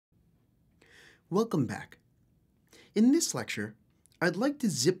Welcome back. In this lecture, I'd like to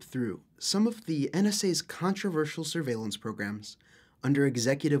zip through some of the NSA's controversial surveillance programs under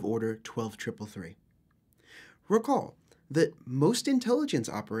Executive Order 12333. Recall that most intelligence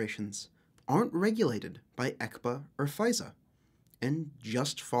operations aren't regulated by ECPA or FISA and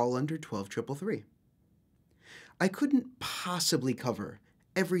just fall under 12333. I couldn't possibly cover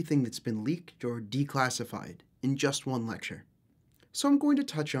everything that's been leaked or declassified in just one lecture, so I'm going to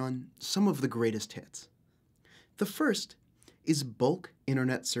touch on some of the greatest hits. The first is bulk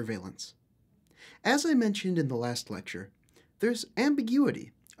internet surveillance. As I mentioned in the last lecture, there's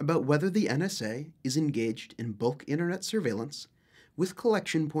ambiguity about whether the NSA is engaged in bulk internet surveillance with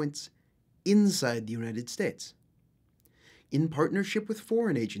collection points inside the United States. In partnership with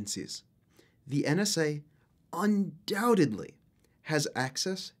foreign agencies, the NSA undoubtedly has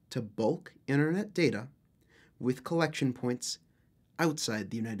access to bulk internet data with collection points outside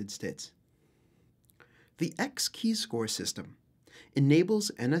the United States. The XKEYSCORE system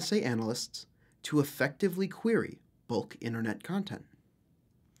enables NSA analysts to effectively query bulk internet content.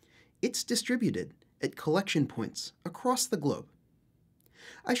 It's distributed at collection points across the globe.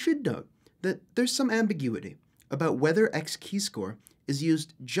 I should note that there's some ambiguity about whether XKEYSCORE is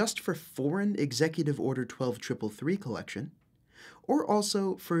used just for foreign Executive Order 12333 collection, or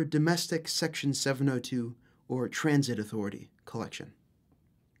also for domestic Section 702 or Transit Authority collection.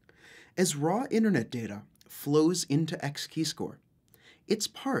 As raw internet data flows into XKEYSCORE, it's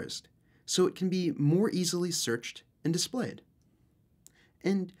parsed so it can be more easily searched and displayed.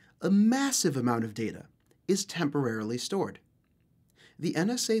 And a massive amount of data is temporarily stored. The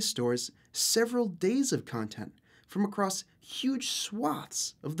NSA stores several days of content from across huge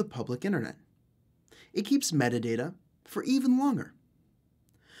swaths of the public internet. It keeps metadata for even longer.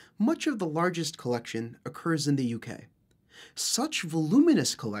 Much of the largest collection occurs in the UK. Such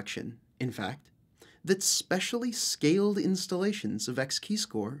voluminous collection, in fact, that specially scaled installations of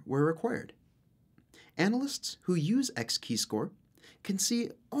XKEYSCORE were required. Analysts who use XKEYSCORE can see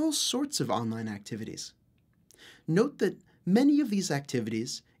all sorts of online activities. Note that many of these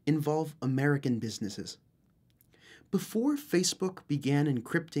activities involve American businesses. Before Facebook began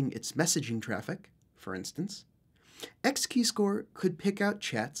encrypting its messaging traffic, for instance, XKEYSCORE could pick out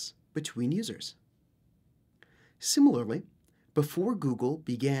chats between users. Similarly, before Google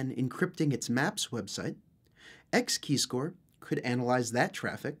began encrypting its Maps website, XKEYSCORE could analyze that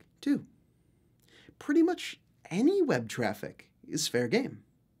traffic too. Pretty much any web traffic is fair game.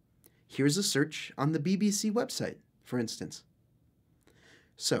 Here's a search on the BBC website, for instance.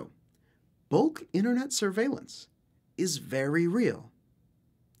 So, bulk internet surveillance is very real.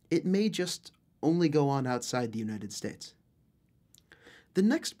 It may just only go on outside the United States. The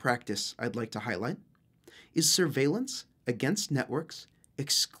next practice I'd like to highlight is surveillance against networks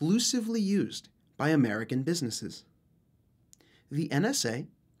exclusively used by American businesses. The NSA,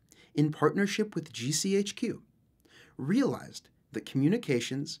 in partnership with GCHQ, realized that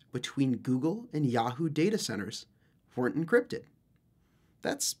communications between Google and Yahoo data centers weren't encrypted.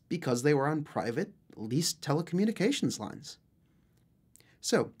 That's because they were on private, leased telecommunications lines.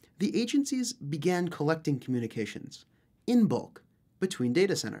 So, the agencies began collecting communications in bulk between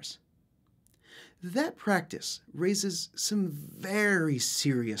data centers. That practice raises some very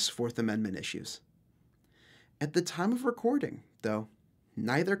serious Fourth Amendment issues. At the time of recording, though,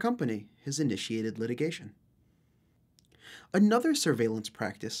 neither company has initiated litigation. Another surveillance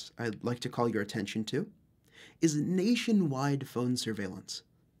practice I'd like to call your attention to is nationwide phone surveillance.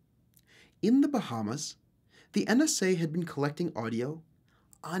 In the Bahamas, the NSA had been collecting audio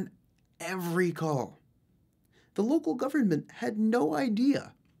on every call. The local government had no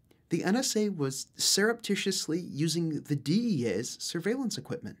idea the NSA was surreptitiously using the DEA's surveillance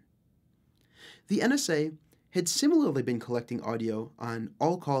equipment. The NSA had similarly been collecting audio on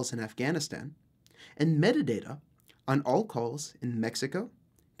all calls in Afghanistan and metadata on all calls in Mexico,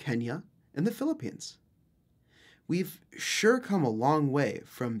 Kenya, and the Philippines. We've sure come a long way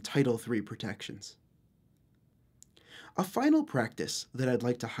from Title III protections. A final practice that I'd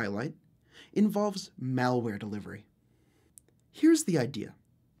like to highlight involves malware delivery. Here's the idea.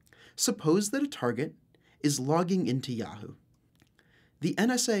 Suppose that a target is logging into Yahoo. The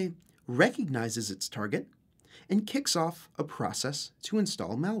NSA recognizes its target and kicks off a process to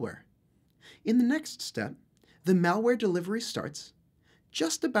install malware. In the next step, the malware delivery starts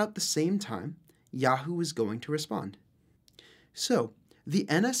just about the same time Yahoo is going to respond. So, the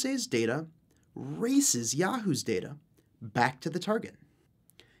NSA's data races Yahoo's data back to the target.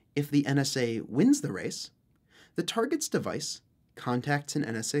 If the NSA wins the race, the target's device contacts an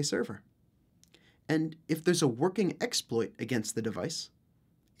NSA server. And if there's a working exploit against the device,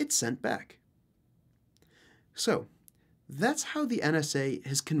 it's sent back. So, that's how the NSA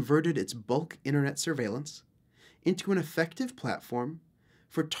has converted its bulk internet surveillance into an effective platform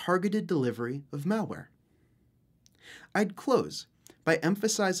for targeted delivery of malware. I'd close by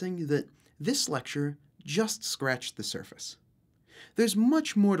emphasizing that this lecture just scratched the surface. There's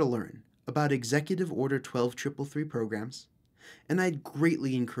much more to learn about Executive Order 12333 programs, and I'd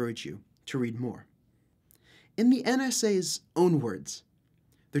greatly encourage you to read more. In the NSA's own words,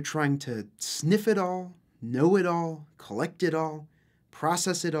 they're trying to sniff it all, know it all, collect it all,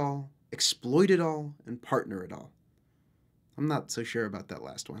 process it all, exploit it all, and partner it all. I'm not so sure about that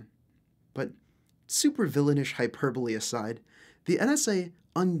last one. But super villainish hyperbole aside, the NSA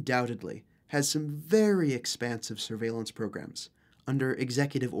undoubtedly has some very expansive surveillance programs under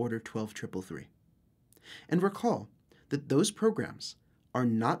Executive Order 12333. And recall that those programs are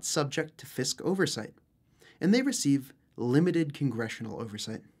not subject to FISC oversight, and they receive limited congressional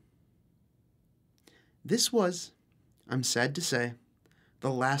oversight. This was, I'm sad to say, the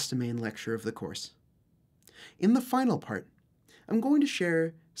last main lecture of the course. In the final part, I'm going to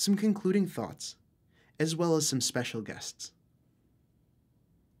share some concluding thoughts, as well as some special guests.